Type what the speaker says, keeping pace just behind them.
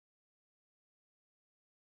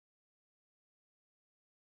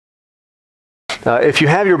If you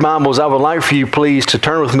have your Bibles, I would like for you, please, to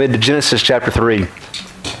turn with me to Genesis chapter 3.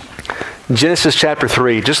 Genesis chapter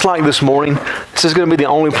 3. Just like this morning, this is going to be the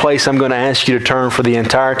only place I'm going to ask you to turn for the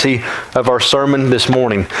entirety of our sermon this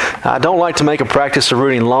morning. I don't like to make a practice of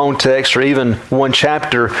reading long text or even one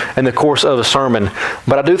chapter in the course of a sermon,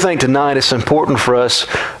 but I do think tonight it's important for us,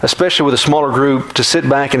 especially with a smaller group, to sit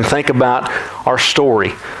back and think about our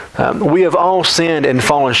story. We have all sinned and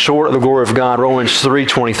fallen short of the glory of God, Romans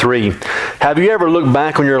 3:23. Have you ever looked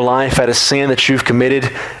back on your life at a sin that you've committed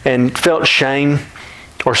and felt shame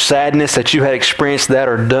or sadness that you had experienced that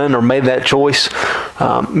or done or made that choice?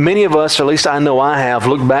 Many of us, or at least I know I have,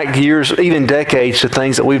 looked back years, even decades, to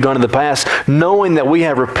things that we've done in the past, knowing that we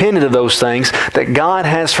have repented of those things, that God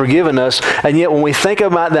has forgiven us, and yet when we think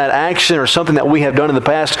about that action or something that we have done in the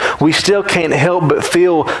past, we still can't help but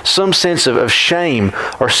feel some sense of shame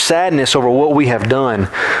or sadness over what we have done.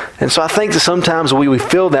 And so I think that sometimes we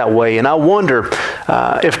feel that way, and I wonder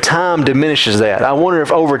if time diminishes that. I wonder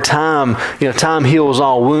if over time, time heals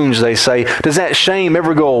all wounds, they say. Does that shame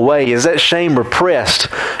ever go away? Is that shame repressed?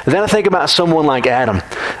 And then I think about someone like Adam.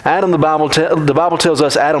 Adam, the Bible tells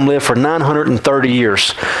us Adam lived for 930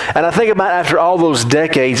 years. And I think about after all those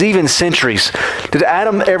decades, even centuries, did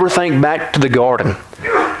Adam ever think back to the garden?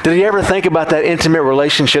 Did he ever think about that intimate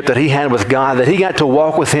relationship that he had with God, that he got to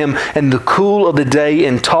walk with Him in the cool of the day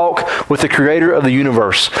and talk with the Creator of the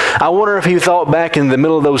universe? I wonder if he thought back in the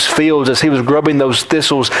middle of those fields as he was grubbing those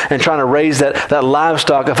thistles and trying to raise that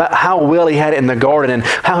livestock, of how well he had it in the garden and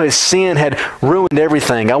how his sin had ruined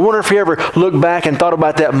everything. I wonder if he ever looked back and thought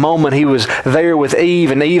about that moment he was there with Eve,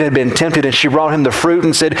 and Eve had been tempted and she brought him the fruit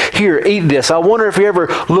and said, "Here, eat this." I wonder if he ever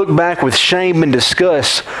looked back with shame and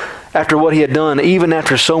disgust after what he had done, even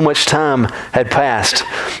after so much time had passed.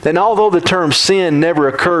 And although the term sin never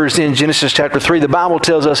occurs in Genesis chapter 3, the Bible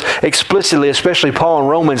tells us explicitly, especially Paul in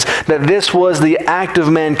Romans, that this was the act of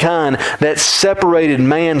mankind that separated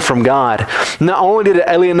man from God. Not only did it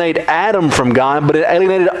alienate Adam from God, but it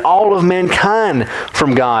alienated all of mankind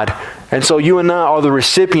from God. And so you and I are the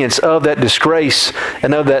recipients of that disgrace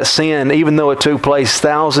and of that sin, even though it took place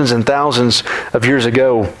thousands and thousands of years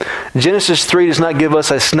ago. Genesis 3 does not give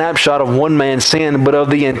us a snapshot of one man's sin, but of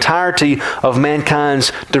the entirety of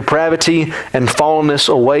mankind's depravity and fallenness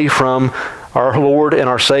away from our Lord and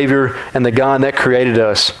our Savior and the God that created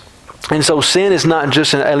us. And so sin is not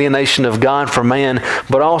just an alienation of God from man,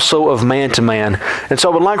 but also of man to man. And so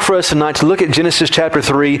I would like for us tonight to look at Genesis chapter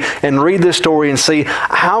 3 and read this story and see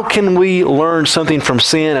how can we learn something from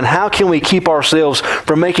sin, and how can we keep ourselves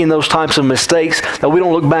from making those types of mistakes that we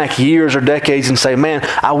don't look back years or decades and say, "Man,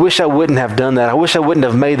 I wish I wouldn't have done that. I wish I wouldn't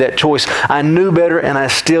have made that choice. I knew better and I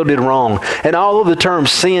still did wrong." And although the term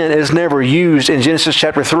sin is never used in Genesis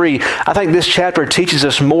chapter 3, I think this chapter teaches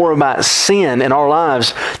us more about sin in our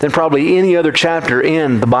lives than probably any other chapter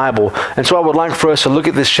in the Bible. And so I would like for us to look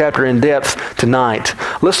at this chapter in depth tonight.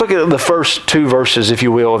 Let's look at the first two verses, if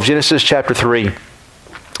you will, of Genesis chapter 3.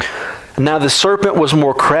 "Now the serpent was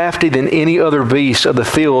more crafty than any other beast of the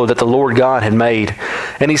field that the Lord God had made.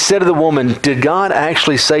 And he said to the woman, 'Did God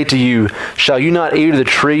actually say to you, shall you not eat of the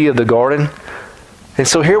tree of the garden?'" And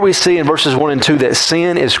so here we see in verses 1 and 2 that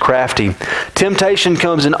sin is crafty. Temptation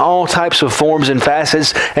comes in all types of forms and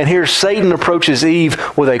facets, and here Satan approaches Eve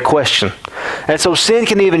with a question. And so sin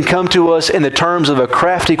can even come to us in the terms of a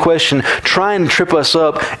crafty question, trying to trip us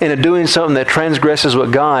up into doing something that transgresses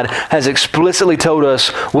what God has explicitly told us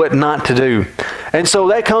what not to do. And so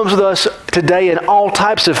that comes with us today in all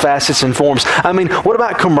types of facets and forms. I mean, what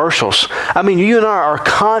about commercials? I mean, you and I are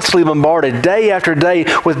constantly bombarded day after day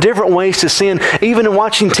with different ways to sin, even in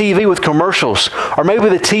watching TV with commercials, or maybe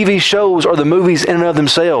the TV shows or the movies in and of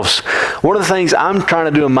themselves. One of the things I'm trying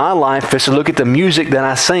to do in my life is to look at the music that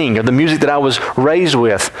I sing, or the music that I was raised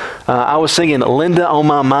with. I was singing "Linda on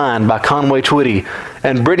My Mind" by Conway Twitty,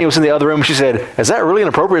 and Brittany was in the other room and she said, "Is that really an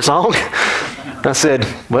appropriate song?" I said,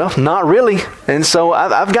 "Well, not really." And so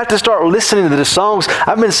I've got to start listening to the songs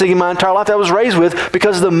I've been singing my entire life that I was raised with,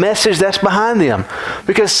 because of the message that's behind them.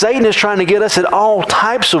 Because Satan is trying to get us in all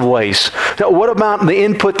types of ways. Now, what about the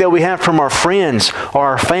input that we have from our friends or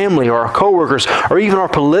our family or our coworkers or even our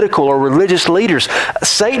political or religious leaders?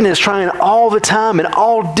 Satan is trying all the time in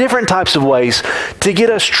all different types of ways to get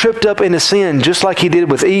us tripped up into sin, just like he did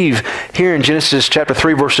with Eve here in Genesis chapter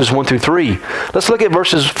 3, verses 1 through 3. Let's look at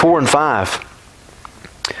verses 4 and 5.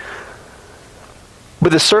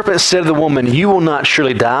 "But the serpent said to the woman, 'You will not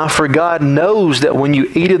surely die, for God knows that when you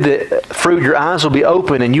eat of the fruit, your eyes will be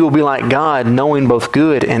open, and you will be like God, knowing both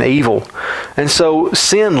good and evil.' And so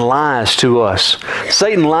sin lies to us.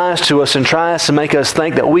 Satan lies to us and tries to make us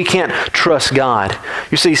think that we can't trust God.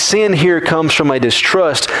 You see, sin here comes from a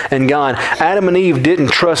distrust in God. Adam and Eve didn't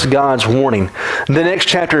trust God's warning. The next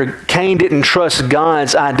chapter, Cain didn't trust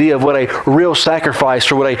God's idea of what a real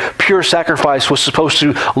sacrifice or what a pure sacrifice was supposed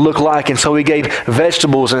to look like. And so he gave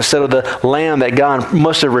vegetables instead of the lamb that God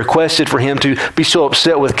must have requested for him to be so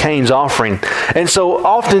upset with Cain's offering. And so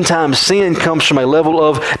oftentimes sin comes from a level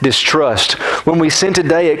of distrust. When we sin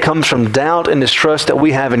today, it comes from doubt and distrust that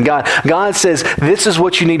we have in God. God says, this is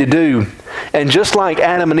what you need to do. And just like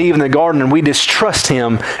Adam and Eve in the garden, we distrust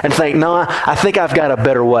him and think, no, I think I've got a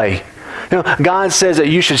better way. You know, God says that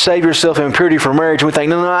you should save yourself in purity for marriage, and we think,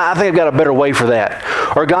 no, I think I've got a better way for that.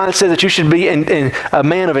 Or God says that you should be a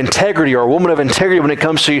man of integrity or a woman of integrity when it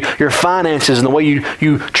comes to your finances and the way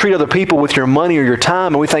you treat other people with your money or your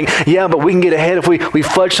time. And we think, yeah, but we can get ahead if we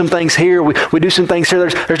fudge some things here, we do some things here.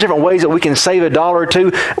 There's different ways that we can save $1 or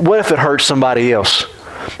 $2. What if it hurts somebody else?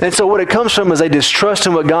 And so what it comes from is a distrust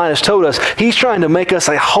in what God has told us. He's trying to make us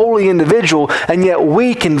a holy individual, and yet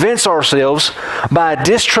we convince ourselves by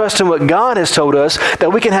distrusting what God has told us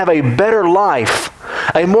that we can have a better life,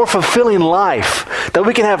 a more fulfilling life, that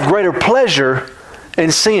we can have greater pleasure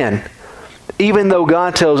in sin, even though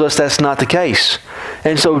God tells us that's not the case.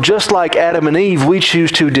 And so just like Adam and Eve, we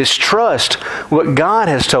choose to distrust what God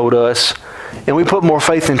has told us, and we put more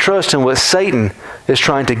faith and trust in what Satan is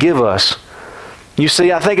trying to give us. You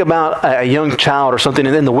see, I think about a young child or something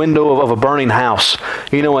in the window of a burning house.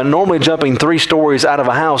 You know, and normally jumping 3 stories out of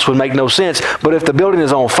a house would make no sense. But if the building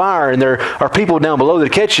is on fire and there are people down below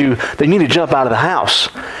that catch you, they need to jump out of the house.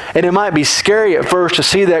 And it might be scary at first to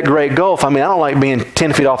see that great gulf. I mean, I don't like being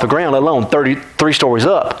 10 feet off the ground, let alone 3 stories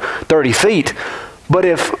up, 30 feet. But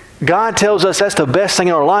if God tells us that's the best thing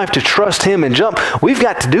in our life, to trust him and jump, we've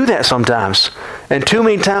got to do that sometimes. And too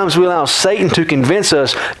many times we allow Satan to convince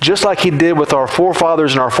us, just like he did with our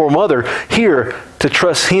forefathers and our foremother here, to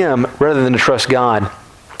trust him rather than to trust God.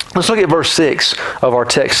 Let's look at verse 6 of our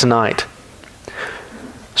text tonight.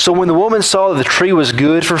 So when the woman saw that the tree was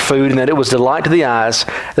good for food and that it was delight to the eyes,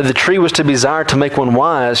 that the tree was to be desired to make one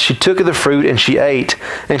wise, she took of the fruit and she ate.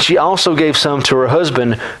 And she also gave some to her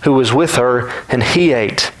husband who was with her, and he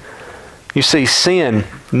ate. You see, sin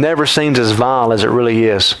never seems as vile as it really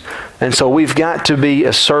is. And so we've got to be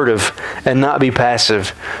assertive and not be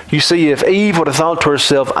passive. You see, if Eve would have thought to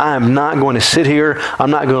herself, I am not going to sit here,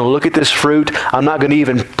 I'm not going to look at this fruit, I'm not going to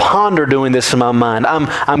even ponder doing this in my mind,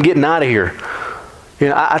 I'm getting out of here. You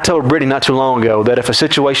know, I told Brittany not too long ago that if a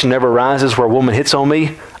situation ever arises where a woman hits on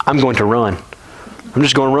me, I'm going to run. I'm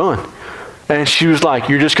just going to run. And she was like,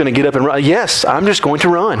 you're just going to get up and run? Yes, I'm just going to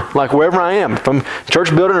run. Like wherever I am, from church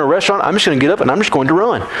building or a restaurant, I'm just going to get up and I'm just going to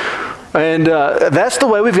run. And that's the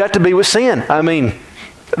way we've got to be with sin. I mean,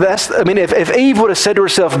 if Eve would have said to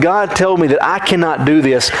herself, God told me that I cannot do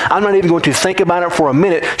this, I'm not even going to think about it for a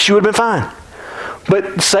minute, she would have been fine.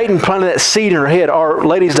 But Satan planted that seed in her head. Our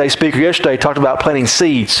Ladies' Day speaker yesterday talked about planting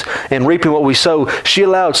seeds and reaping what we sow. She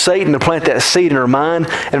allowed Satan to plant that seed in her mind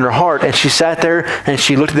and in her heart, and she sat there and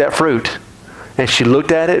she looked at that fruit. And she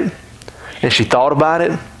looked at it, and she thought about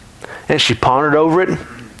it, and she pondered over it,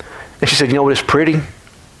 and she said, you know what, it's pretty.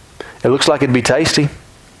 It looks like it'd be tasty.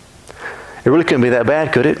 It really couldn't be that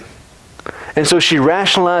bad, could it? And so she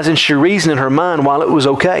rationalized and she reasoned in her mind while it was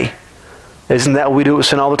okay. Isn't that what we do with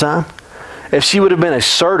sin all the time? If she would have been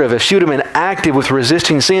assertive, if she would have been active with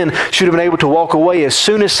resisting sin, she would have been able to walk away as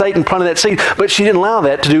soon as Satan planted that seed. But she didn't allow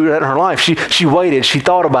that to do that in her life. She waited. She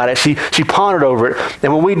thought about it. She pondered over it.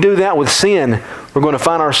 And when we do that with sin, we're going to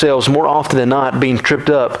find ourselves more often than not being tripped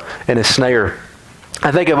up in a snare.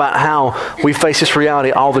 I think about how we face this reality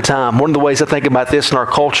all the time. One of the ways I think about this in our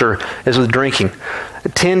culture is with drinking.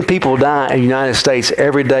 10 people die in the United States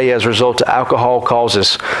every day as a result of alcohol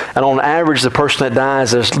causes. And on average, the person that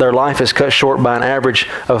dies, their life is cut short by an average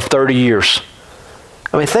of 30 years.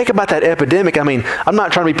 I mean, think about that epidemic. I mean, I'm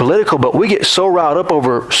not trying to be political, but we get so riled up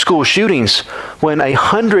over school shootings when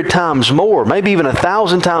 100 times more, maybe even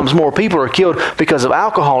 1,000 times more people are killed because of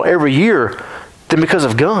alcohol every year than because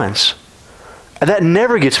of guns. And that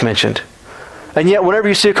never gets mentioned. And yet whenever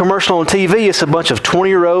you see a commercial on TV, it's a bunch of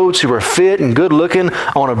 20-year-olds who are fit and good looking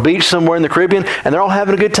on a beach somewhere in the Caribbean, and they're all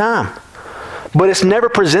having a good time. But it's never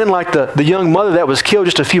presented like the young mother that was killed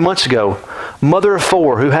just a few months ago. Mother of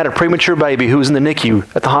 4 who had a premature baby who was in the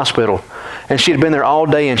NICU at the hospital. And she had been there all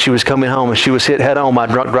day and she was coming home and she was hit head on by a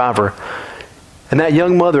drunk driver. And that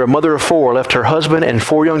young mother, a mother of 4, left her husband and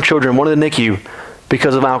 4 young children, one in the NICU,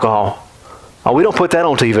 because of alcohol. Oh, we don't put that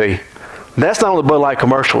on TV. That's not on the Bud Light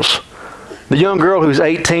commercials. The young girl who's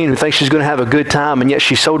 18 who thinks she's going to have a good time, and yet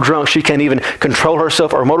she's so drunk she can't even control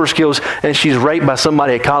herself or motor skills, and she's raped by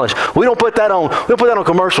somebody at college. We don't put that on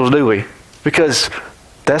commercials, do we? Because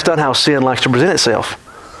that's not how sin likes to present itself.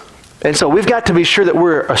 And so we've got to be sure that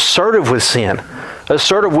we're assertive with sin.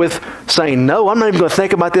 Assertive with saying, no, I'm not even going to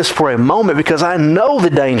think about this for a moment because I know the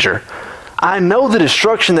danger. I know the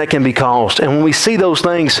destruction that can be caused. And when we see those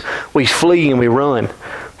things, we flee and we run.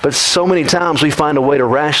 But so many times we find a way to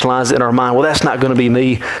rationalize it in our mind. Well, that's not going to be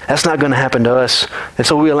me. That's not going to happen to us. And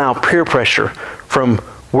so we allow peer pressure from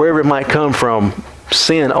wherever it might come from,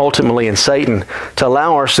 sin ultimately and Satan, to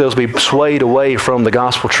allow ourselves to be swayed away from the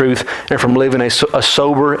gospel truth and from living a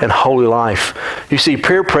sober and holy life. You see,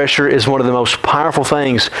 peer pressure is one of the most powerful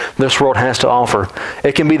things this world has to offer.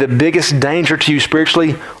 It can be the biggest danger to you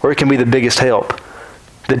spiritually, or it can be the biggest help.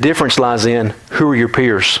 The difference lies in who are your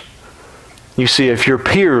peers. You see, if your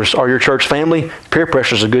peers are your church family, peer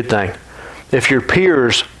pressure is a good thing. If your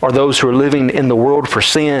peers are those who are living in the world for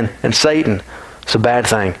sin and Satan, it's a bad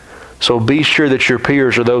thing. So be sure that your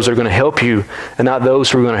peers are those that are going to help you and not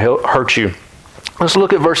those who are going to hurt you. Let's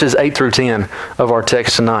look at verses 8 through 10 of our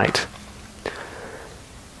text tonight.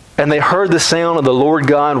 And they heard the sound of the Lord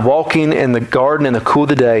God walking in the garden in the cool of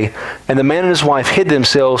the day. And the man and his wife hid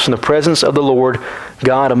themselves from the presence of the Lord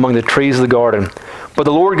God among the trees of the garden. But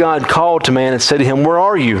the Lord God called to man and said to him, where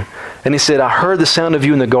are you? And he said, I heard the sound of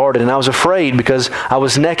you in the garden, and I was afraid because I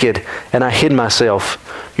was naked, and I hid myself.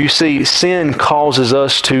 You see, sin causes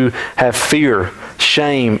us to have fear,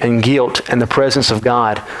 shame, and guilt in the presence of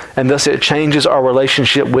God, and thus it changes our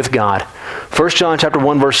relationship with God. 1 John chapter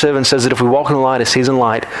 1, verse 7 says that if we walk in the light as He's in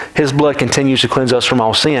light, His blood continues to cleanse us from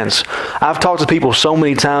all sins. I've talked to people so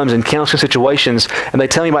many times in counseling situations, and they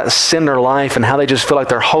tell me about the sin in their life and how they just feel like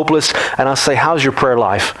they're hopeless, and I say, how's your prayer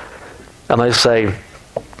life? And they say,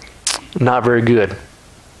 not very good.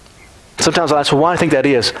 Sometimes I ask, well, why do you think that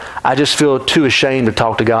is? I just feel too ashamed to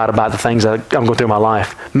talk to God about the things that I'm going through in my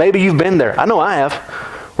life. Maybe you've been there. I know I have.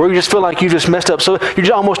 Where you just feel like you just messed up. So you're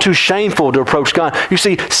just almost too shameful to approach God. You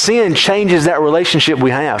see, sin changes that relationship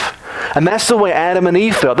we have. And that's the way Adam and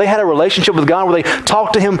Eve felt. They had a relationship with God where they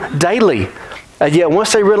talked to Him daily. And yet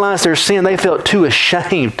once they realized their sin, they felt too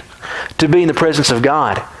ashamed to be in the presence of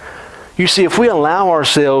God. You see, if we allow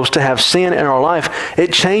ourselves to have sin in our life,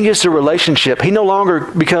 it changes the relationship. We no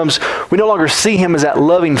longer see Him as that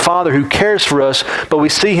loving Father who cares for us, but we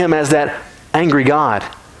see Him as that angry God.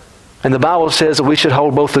 And the Bible says that we should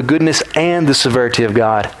hold both the goodness and the severity of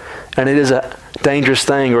God. And it is a dangerous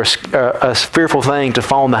thing or a fearful thing to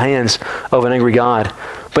fall in the hands of an angry God.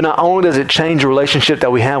 But not only does it change the relationship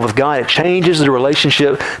that we have with God, it changes the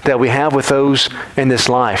relationship that we have with those in this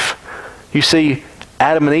life. You see,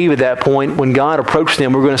 Adam and Eve at that point, when God approached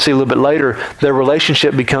them, we're going to see a little bit later, their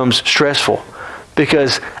relationship becomes stressful.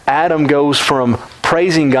 Because Adam goes from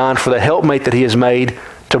praising God for the helpmate that he has made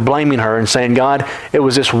to blaming her and saying, God, it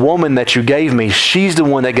was this woman that you gave me. She's the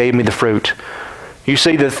one that gave me the fruit. You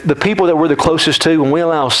see, the people that we're the closest to, when we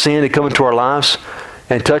allow sin to come into our lives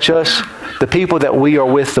and touch us, the people that we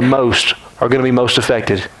are with the most are going to be most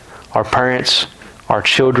affected. Our parents, our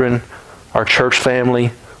children, our church family,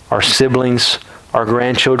 our siblings, our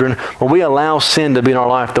grandchildren. When we allow sin to be in our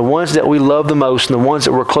life, the ones that we love the most and the ones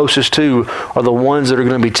that we're closest to are the ones that are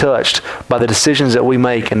going to be touched by the decisions that we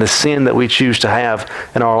make and the sin that we choose to have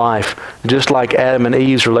in our life. Just like Adam and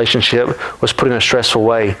Eve's relationship was put in a stressful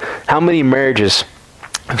way. How many marriages,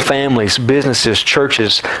 families, businesses,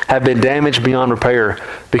 churches have been damaged beyond repair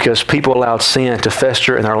because people allowed sin to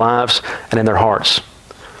fester in their lives and in their hearts?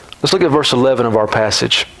 Let's look at verse 11 of our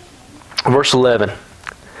passage. Verse 11.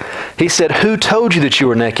 He said, who told you that you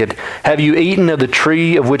were naked? Have you eaten of the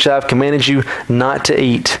tree of which I have commanded you not to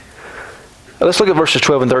eat? Let's look at verses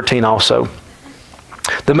 12 and 13 also.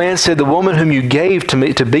 The man said, the woman whom you gave to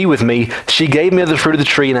me to be with me, she gave me of the fruit of the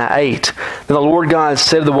tree, and I ate. Then the Lord God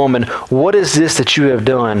said to the woman, what is this that you have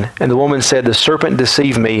done? And the woman said, the serpent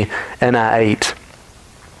deceived me, and I ate.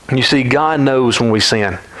 You see, God knows when we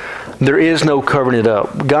sin. There is no covering it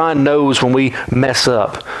up. God knows when we mess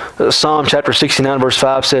up. Psalm chapter 69 verse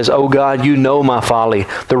 5 says, "O God, you know my folly.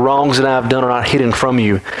 The wrongs that I have done are not hidden from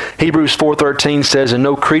you." Hebrews 4:13 says, "And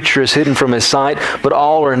no creature is hidden from his sight, but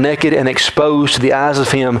all are naked and exposed to the eyes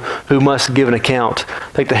of him who must give an account."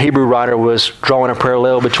 I think the Hebrew writer was drawing a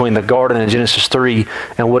parallel between the garden in Genesis 3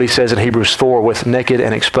 and what he says in Hebrews 4 with naked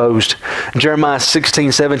and exposed. Jeremiah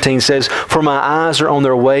 16:17 says, "For my eyes are on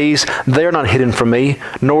their ways, they are not hidden from me,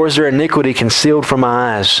 nor is their iniquity concealed from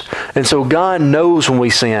my eyes." And so God knows when we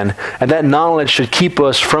sin, and that knowledge should keep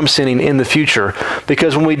us from sinning in the future.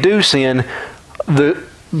 Because when we do sin, the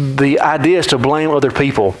the idea is to blame other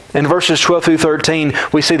people. In verses 12 through 13,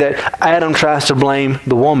 we see that Adam tries to blame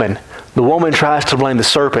the woman. The woman tries to blame the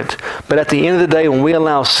serpent. But at the end of the day, when we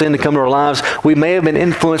allow sin to come to our lives, we may have been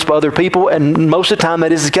influenced by other people, and most of the time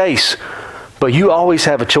that is the case. But you always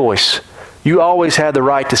have a choice. You always have the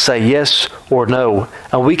right to say yes or no.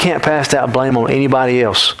 And we can't pass that blame on anybody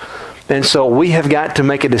else. And so we have got to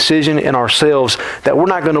make a decision in ourselves that we're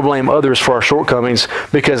not going to blame others for our shortcomings,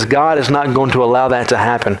 because God is not going to allow that to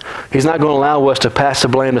happen. He's not going to allow us to pass the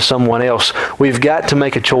blame to someone else. We've got to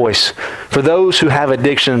make a choice. For those who have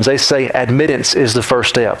addictions, they say admittance is the first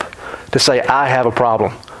step. To say, I have a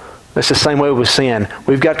problem. It's the same way with sin.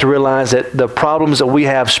 We've got to realize that the problems that we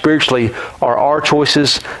have spiritually are our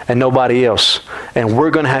choices and nobody else. And we're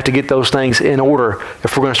going to have to get those things in order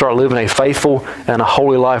if we're going to start living a faithful and a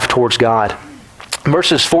holy life towards God.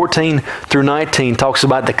 Verses 14 through 19 talks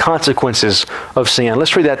about the consequences of sin.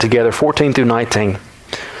 Let's read that together, 14 through 19.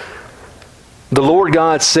 The Lord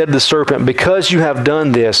God said to the serpent, because you have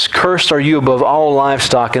done this, cursed are you above all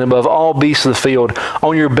livestock and above all beasts of the field.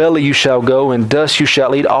 On your belly you shall go, and dust you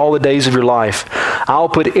shall eat all the days of your life. I'll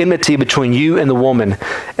put enmity between you and the woman,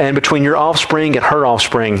 and between your offspring and her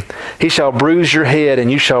offspring. He shall bruise your head, and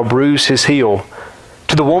you shall bruise his heel.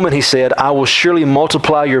 To the woman he said, I will surely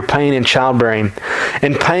multiply your pain in childbearing.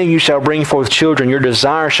 In pain you shall bring forth children. Your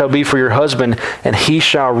desire shall be for your husband, and he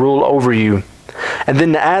shall rule over you. And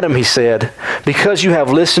then to Adam he said, because you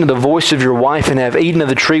have listened to the voice of your wife and have eaten of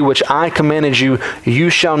the tree which I commanded you, you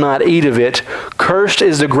shall not eat of it. Cursed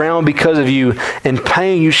is the ground because of you. In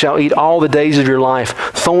pain you shall eat all the days of your life.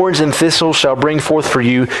 Thorns and thistles shall bring forth for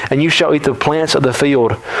you, and you shall eat the plants of the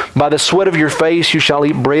field. By the sweat of your face you shall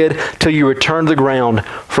eat bread till you return to the ground.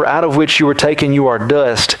 For out of which you were taken you are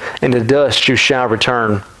dust, and to dust you shall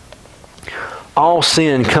return. All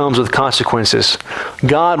sin comes with consequences.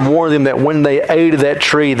 God warned them that when they ate of that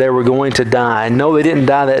tree, they were going to die. And no, they didn't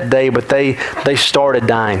die that day, but they started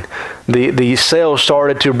dying. The cells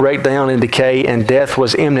started to break down and decay, and death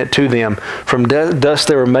was imminent to them. From dust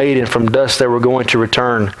they were made, and from dust they were going to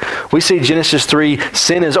return. We see Genesis 3,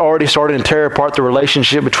 sin has already started to tear apart the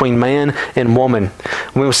relationship between man and woman.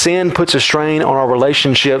 When sin puts a strain on our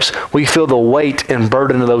relationships, we feel the weight and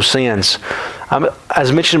burden of those sins.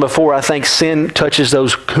 As mentioned before, I think sin touches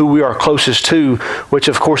those who we are closest to, which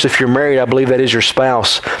of course if you're married, I believe that is your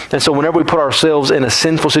spouse. And so whenever we put ourselves in a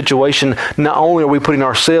sinful situation, not only are we putting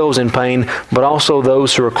ourselves in pain, but also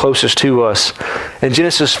those who are closest to us. In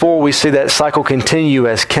Genesis 4, we see that cycle continue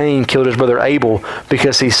as Cain killed his brother Abel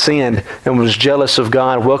because he sinned and was jealous of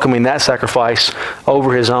God welcoming that sacrifice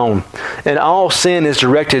over his own. And all sin is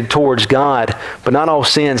directed towards God, but not all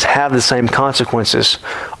sins have the same consequences.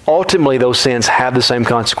 Ultimately, those sins have the same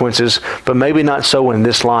consequences, but maybe not so in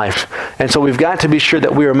this life. And so we've got to be sure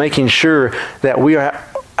that we are making sure that we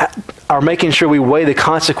are making sure we weigh the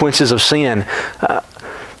consequences of sin.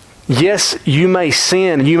 Yes, you may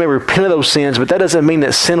sin, you may repent of those sins, but that doesn't mean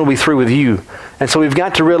that sin will be through with you. And so we've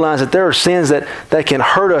got to realize that there are sins that can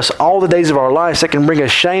hurt us all the days of our lives, that can bring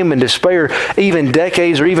us shame and despair, even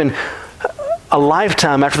decades or even a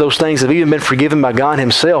lifetime after those things have even been forgiven by God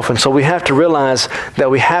himself. And so we have to realize that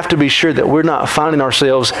we have to be sure that we're not finding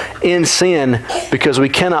ourselves in sin, because we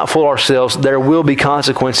cannot fool ourselves. There will be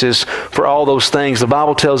consequences for all those things. The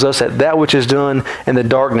Bible tells us that that which is done in the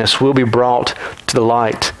darkness will be brought to the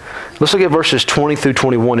light. Let's look at verses 20 through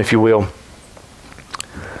 21, if you will.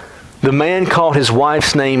 The man called his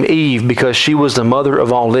wife's name Eve because she was the mother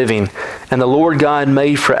of all living. And the Lord God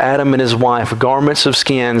made for Adam and his wife garments of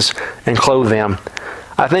skins and clothed them.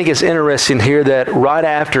 I think it's interesting here that right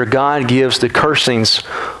after God gives the cursings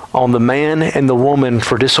on the man and the woman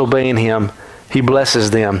for disobeying him, he blesses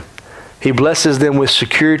them. He blesses them with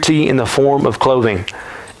security in the form of clothing.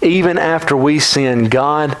 Even after we sin,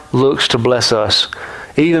 God looks to bless us,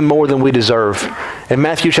 even more than we deserve. In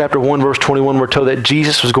Matthew chapter 1, verse 21, we're told that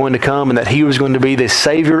Jesus was going to come and that he was going to be the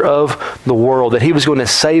Savior of the world, that he was going to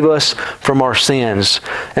save us from our sins.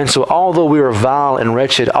 And so although we were vile and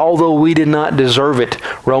wretched, although we did not deserve it,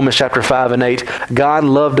 Romans chapter 5 and 8, God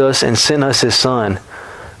loved us and sent us his Son.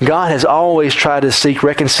 God has always tried to seek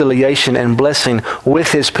reconciliation and blessing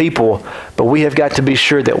with his people, but we have got to be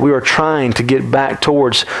sure that we are trying to get back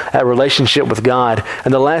towards a relationship with God.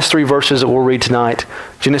 And the last three verses that we'll read tonight,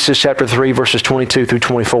 Genesis chapter 3, verses 22 through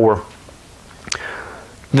 24.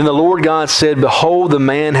 Then the Lord God said, Behold, the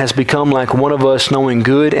man has become like one of us, knowing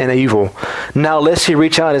good and evil. Now lest he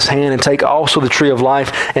reach out his hand and take also the tree of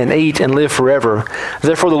life and eat and live forever.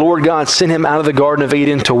 Therefore the Lord God sent him out of the Garden of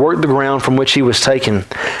Eden to work the ground from which he was taken.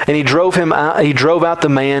 And he drove out the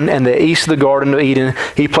man, and the east of the Garden of Eden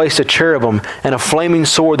he placed a cherubim and a flaming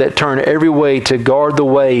sword that turned every way to guard the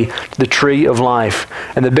way to the tree of life.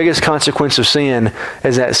 And the biggest consequence of sin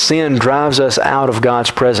is that sin drives us out of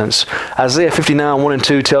God's presence. Isaiah 59, 1 and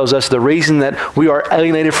 2 tells us the reason that we are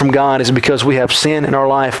alienated from God is because we have sin in our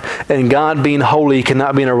life, and God being holy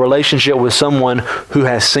cannot be in a relationship with someone who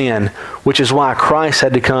has sin, which is why Christ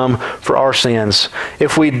had to come for our sins.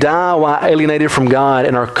 If we die while alienated from God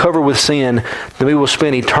and are covered with sin, then we will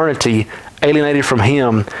spend eternity alienated from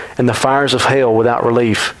Him in the fires of hell without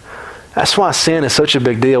relief. That's why sin is such a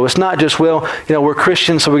big deal. It's not just, we're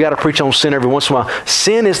Christians, so we got to preach on sin every once in a while.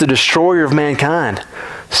 Sin is the destroyer of mankind.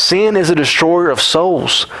 Sin is a destroyer of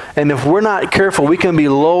souls. And if we're not careful, we can be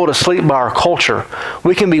lulled asleep by our culture.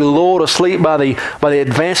 We can be lulled asleep by the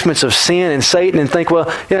advancements of sin and Satan and think,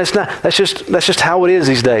 that's just how it is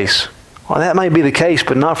these days. Well, that might be the case,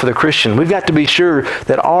 but not for the Christian. We've got to be sure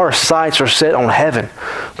that our sights are set on heaven.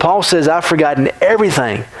 Paul says, I've forgotten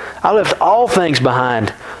everything. I left all things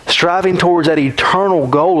behind, striving towards that eternal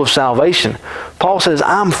goal of salvation. Paul says,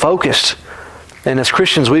 I'm focused. And as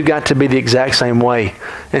Christians, we've got to be the exact same way.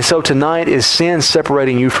 And so tonight, is sin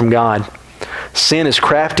separating you from God? Sin is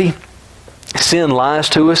crafty. Sin lies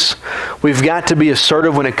to us. We've got to be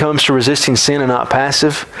assertive when it comes to resisting sin and not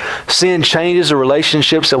passive. Sin changes the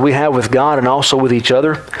relationships that we have with God and also with each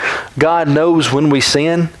other. God knows when we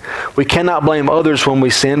sin. We cannot blame others when we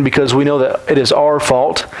sin because we know that it is our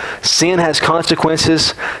fault. Sin has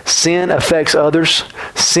consequences. Sin affects others.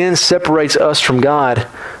 Sin separates us from God.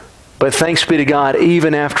 But thanks be to God,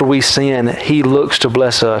 even after we sin, He looks to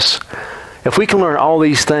bless us. If we can learn all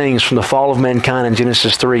these things from the fall of mankind in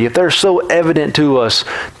Genesis 3, if they're so evident to us,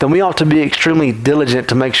 then we ought to be extremely diligent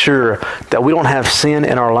to make sure that we don't have sin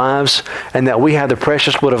in our lives and that we have the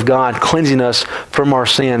precious blood of God cleansing us from our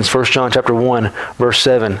sins. 1 John chapter 1, verse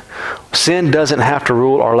 7. Sin doesn't have to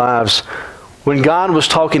rule our lives. When God was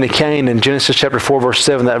talking to Cain in Genesis chapter 4, verse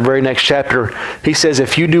 7, that very next chapter, He says,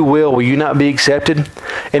 if you do well, will you not be accepted?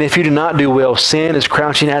 And if you do not do well, sin is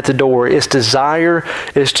crouching at the door. Its desire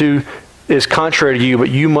is contrary to you, but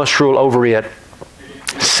you must rule over it.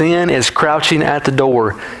 Sin is crouching at the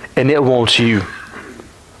door, and it wants you.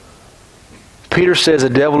 Peter says the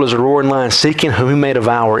devil is a roaring lion, seeking whom he may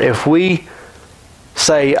devour. If we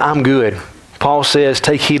say, I'm good, Paul says,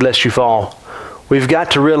 take heed lest you fall. We've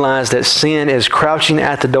got to realize that sin is crouching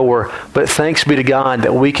at the door, but thanks be to God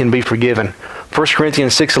that we can be forgiven. 1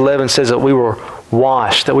 Corinthians 6:11 says that we were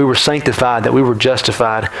washed, that we were sanctified, that we were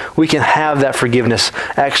justified. We can have that forgiveness.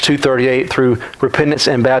 Acts 2:38 through repentance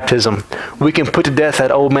and baptism. We can put to death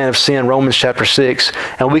that old man of sin, Romans chapter 6,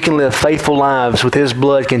 and we can live faithful lives with His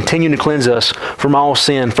blood continuing to cleanse us from all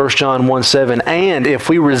sin, 1 John 1:7. And if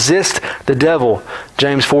we resist the devil,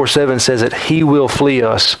 James 4:7 says that he will flee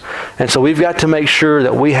us. And so we've got to make sure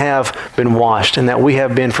that we have been washed and that we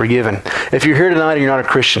have been forgiven. If you're here tonight and you're not a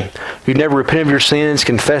Christian, you've never repented of your sins,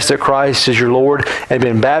 confessed that Christ is your Lord, and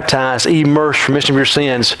been baptized, immersed for remission of your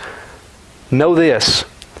sins, know this: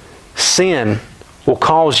 sin will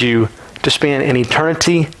cause you to spend an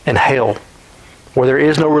eternity in hell where there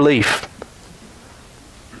is no relief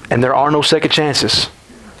and there are no second chances.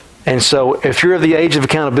 And so if you're of the age of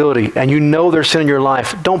accountability and you know there's sin in your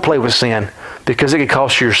life, don't play with sin because it could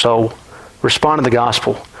cost you your soul. Respond to the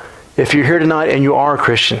gospel. If you're here tonight and you are a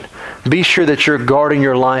Christian, be sure that you're guarding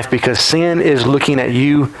your life because sin is looking at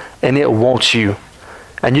you and it wants you.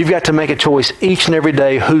 And you've got to make a choice each and every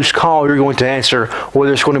day whose call you're going to answer,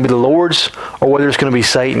 whether it's going to be the Lord's or whether it's going to be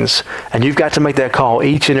Satan's. And you've got to make that call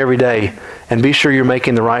each and every day and be sure you're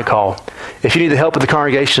making the right call. If you need the help of the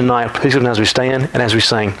congregation tonight, please come as we stand and as we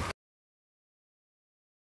sing.